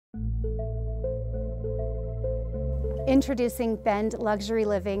Introducing Bend Luxury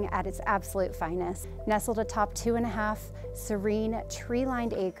Living at its absolute finest. Nestled atop 2.5 serene,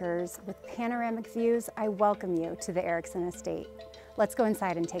 tree-lined acres with panoramic views, I welcome you to the Erickson estate. Let's go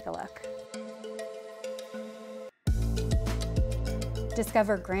inside and take a look.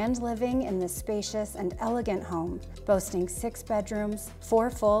 Discover grand living in this spacious and elegant home, boasting 6 bedrooms, 4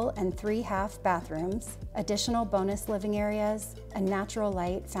 full and 3 half bathrooms, additional bonus living areas, and natural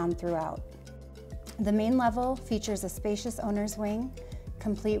light found throughout. The main level features a spacious owner's wing,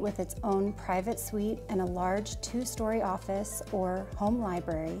 complete with its own private suite and a large 2-story office or home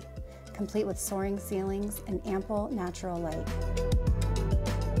library, complete with soaring ceilings and ample natural light.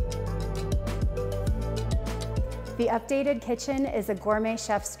 The updated kitchen is a gourmet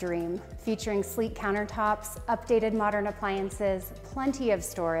chef's dream, featuring sleek countertops, updated modern appliances, plenty of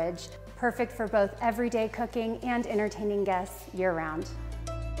storage, perfect for both everyday cooking and entertaining guests year-round.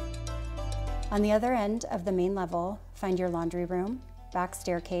 On the other end of the main level, find your laundry room, back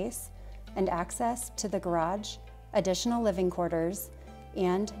staircase, and access to the garage, additional living quarters,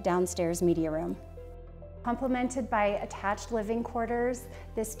 and downstairs media room. Complemented by attached living quarters,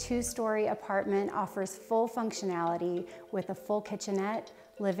 this 2-story apartment offers full functionality with a full kitchenette,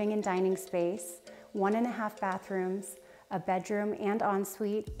 living and dining space, 1.5 bathrooms, a bedroom and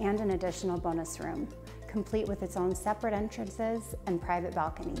ensuite, and an additional bonus room, complete with its own separate entrances and private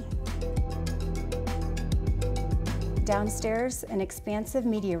balcony. Downstairs, an expansive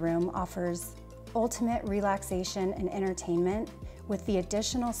media room offers ultimate relaxation and entertainment with the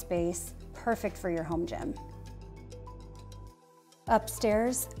additional space perfect for your home gym.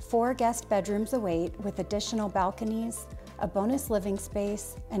 Upstairs, 4 guest bedrooms await with additional balconies, a bonus living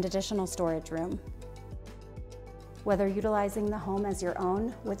space, and additional storage room. Whether utilizing the home as your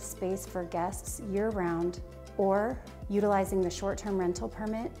own with space for guests year-round or utilizing the short-term rental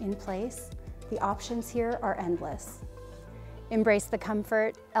permit in place, the options here are endless. Embrace the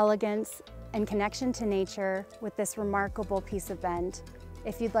comfort, elegance, and connection to nature with this remarkable piece of Bend.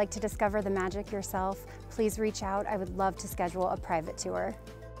 If you'd like to discover the magic yourself, please reach out. I would love to schedule a private tour.